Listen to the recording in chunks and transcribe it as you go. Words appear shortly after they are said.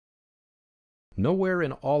Nowhere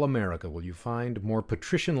in all America will you find more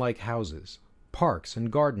patrician-like houses, parks and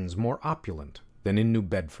gardens more opulent than in New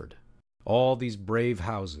Bedford. All these brave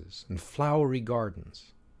houses and flowery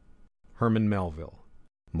gardens. Herman Melville,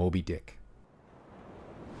 Moby Dick.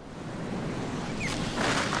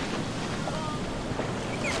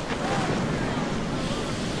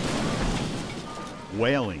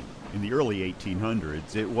 Whaling. In the early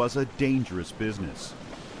 1800s, it was a dangerous business.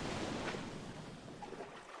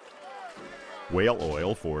 Whale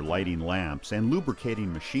oil for lighting lamps and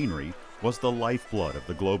lubricating machinery was the lifeblood of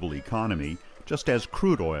the global economy, just as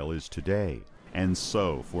crude oil is today. And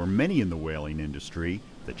so, for many in the whaling industry,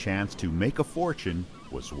 the chance to make a fortune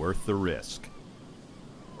was worth the risk.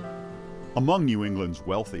 Among New England's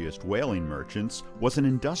wealthiest whaling merchants was an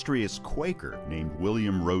industrious Quaker named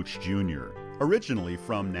William Rotch Jr. Originally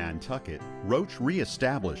from Nantucket, Rotch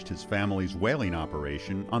re-established his family's whaling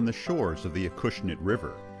operation on the shores of the Acushnet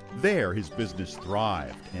River. There, his business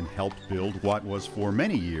thrived and helped build what was for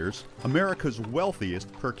many years America's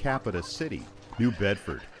wealthiest per capita city, New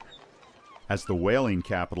Bedford. As the whaling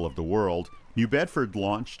capital of the world, New Bedford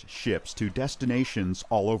launched ships to destinations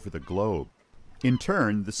all over the globe. In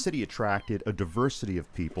turn, the city attracted a diversity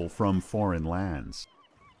of people from foreign lands.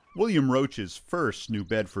 William Roach's first New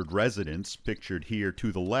Bedford residence, pictured here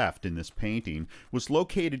to the left in this painting, was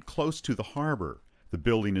located close to the harbor. The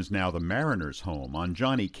building is now the Mariner's Home on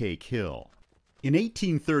Johnny Cake Hill. In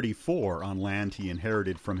 1834, on land he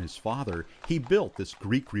inherited from his father, he built this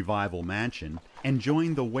Greek Revival mansion and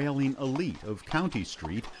joined the whaling elite of County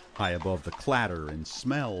Street, high above the clatter and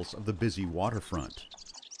smells of the busy waterfront.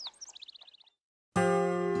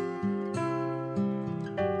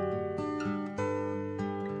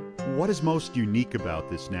 What is most unique about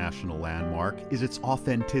this national landmark is its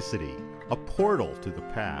authenticity. A portal to the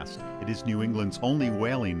past, it is New England's only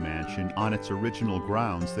whaling mansion on its original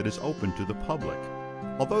grounds that is open to the public.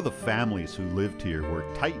 Although the families who lived here were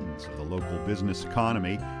titans of the local business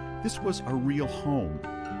economy, this was a real home.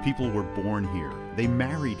 People were born here, they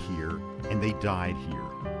married here, and they died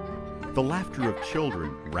here. The laughter of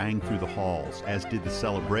children rang through the halls, as did the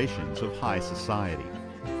celebrations of high society.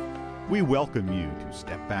 We welcome you to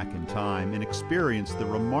step back in time and experience the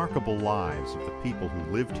remarkable lives of the people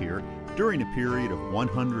who lived here during a period of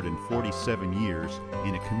 147 years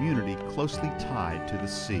in a community closely tied to the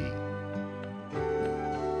sea.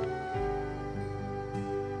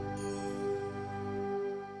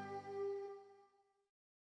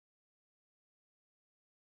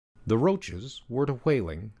 The Roaches were to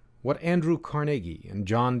whaling what Andrew Carnegie and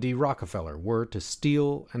John D. Rockefeller were to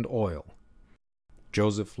steel and oil.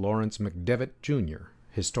 Joseph Lawrence McDevitt, Jr.,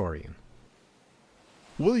 historian.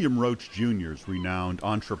 William Rotch Jr.'s renowned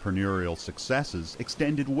entrepreneurial successes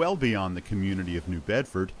extended well beyond the community of New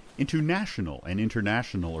Bedford into national and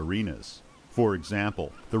international arenas. For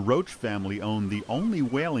example, the Rotch family owned the only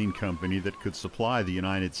whaling company that could supply the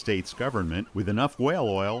United States government with enough whale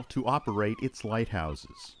oil to operate its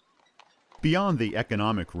lighthouses. Beyond the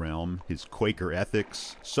economic realm, his Quaker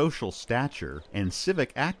ethics, social stature, and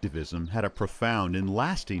civic activism had a profound and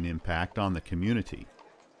lasting impact on the community.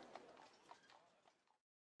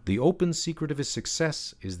 The open secret of his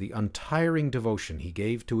success is the untiring devotion he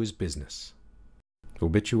gave to his business.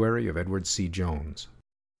 Obituary of Edward C. Jones.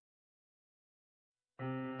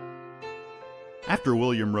 After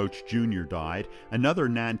William Rotch Jr. died, another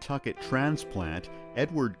Nantucket transplant,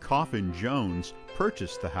 Edward Coffin Jones,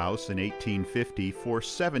 purchased the house in 1850 for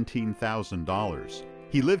 $17,000.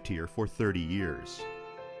 He lived here for 30 years.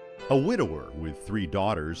 A widower with 3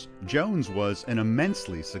 daughters, Jones was an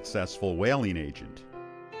immensely successful whaling agent.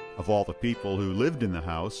 Of all the people who lived in the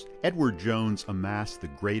house, Edward Jones amassed the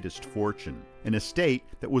greatest fortune, an estate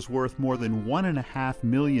that was worth more than $1.5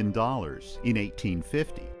 million in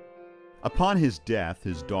 1850. Upon his death,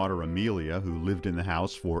 his daughter Amelia, who lived in the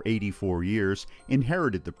house for 84 years,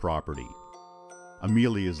 inherited the property.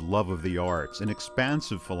 Amelia's love of the arts and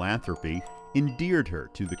expansive philanthropy endeared her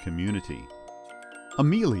to the community.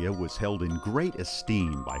 Amelia was held in great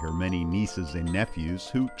esteem by her many nieces and nephews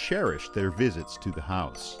who cherished their visits to the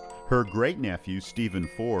house. Her great-nephew, Stephen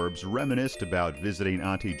Forbes, reminisced about visiting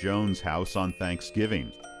Auntie Jones' house on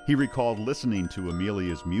Thanksgiving. He recalled listening to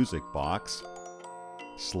Amelia's music box,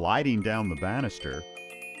 sliding down the banister,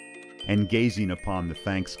 and gazing upon the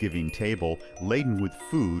Thanksgiving table laden with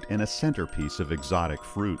food and a centerpiece of exotic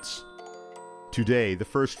fruits. Today, the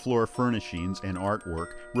first floor furnishings and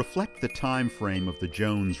artwork reflect the time frame of the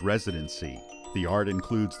Jones residency. The art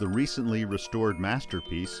includes the recently restored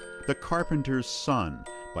masterpiece, The Carpenter's Son,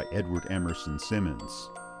 by Edward Emerson Simmons.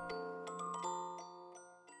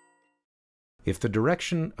 If the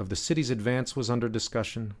direction of the city's advance was under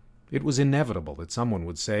discussion, It was inevitable that someone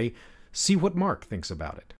would say, "See what Mark thinks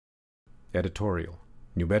about it." Editorial,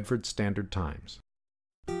 New Bedford Standard Times.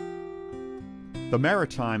 The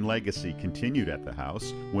maritime legacy continued at the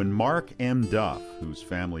house when Mark M. Duff, whose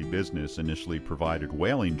family business initially provided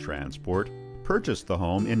whaling transport, purchased the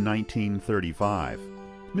home in 1935.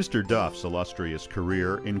 Mr. Duff's illustrious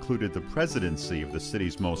career included the presidency of the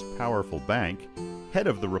city's most powerful bank, head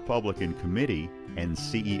of the Republican Committee, and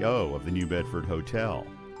CEO of the New Bedford Hotel.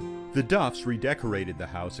 The Duffs redecorated the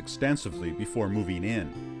house extensively before moving in.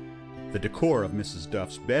 The decor of Mrs.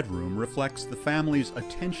 Duff's bedroom reflects the family's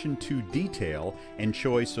attention to detail and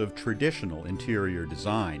choice of traditional interior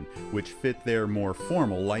design, which fit their more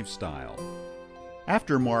formal lifestyle.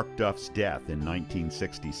 After Mark Duff's death in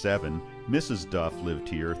 1967, Mrs. Duff lived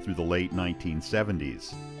here through the late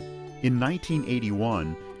 1970s. In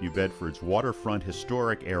 1981, New Bedford's Waterfront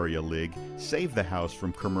Historic Area League saved the house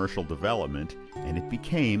from commercial development, and it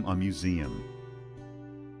became a museum.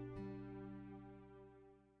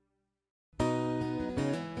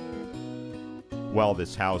 While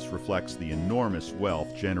this house reflects the enormous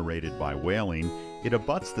wealth generated by whaling, it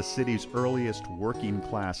abuts the city's earliest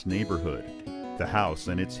working-class neighborhood. The house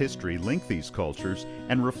and its history link these cultures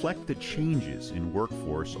and reflect the changes in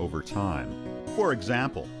workforce over time. For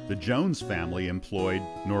example, the Jones family employed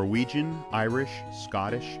Norwegian, Irish,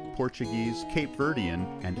 Scottish, Portuguese, Cape Verdean,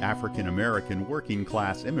 and African American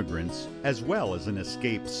working-class immigrants, as well as an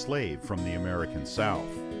escaped slave from the American South.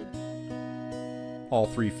 All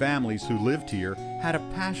three families who lived here had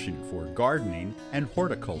a passion for gardening and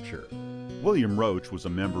horticulture. William Rotch was a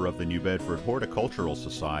member of the New Bedford Horticultural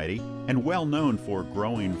Society and well known for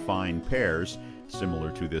growing fine pears, similar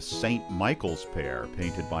to this St. Michael's pear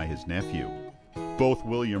painted by his nephew. Both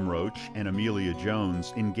William Rotch and Amelia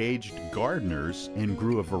Jones engaged gardeners and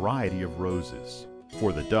grew a variety of roses.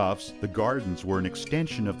 For the Duffs, the gardens were an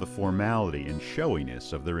extension of the formality and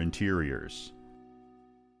showiness of their interiors.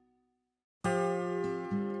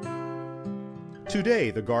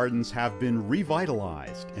 Today, the gardens have been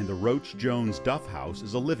revitalized, and the Rotch Jones Duff House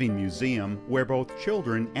is a living museum where both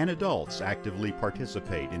children and adults actively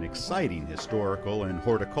participate in exciting historical and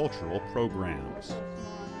horticultural programs.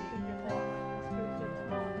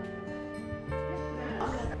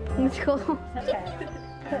 Let's go.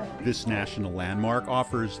 This national landmark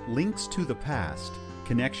offers links to the past,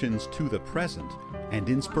 connections to the present, and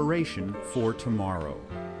inspiration for tomorrow.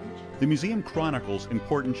 The museum chronicles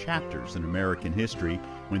important chapters in American history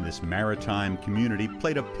when this maritime community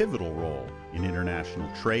played a pivotal role in international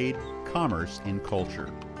trade, commerce, and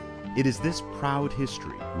culture. It is this proud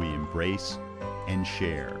history we embrace and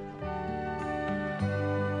share.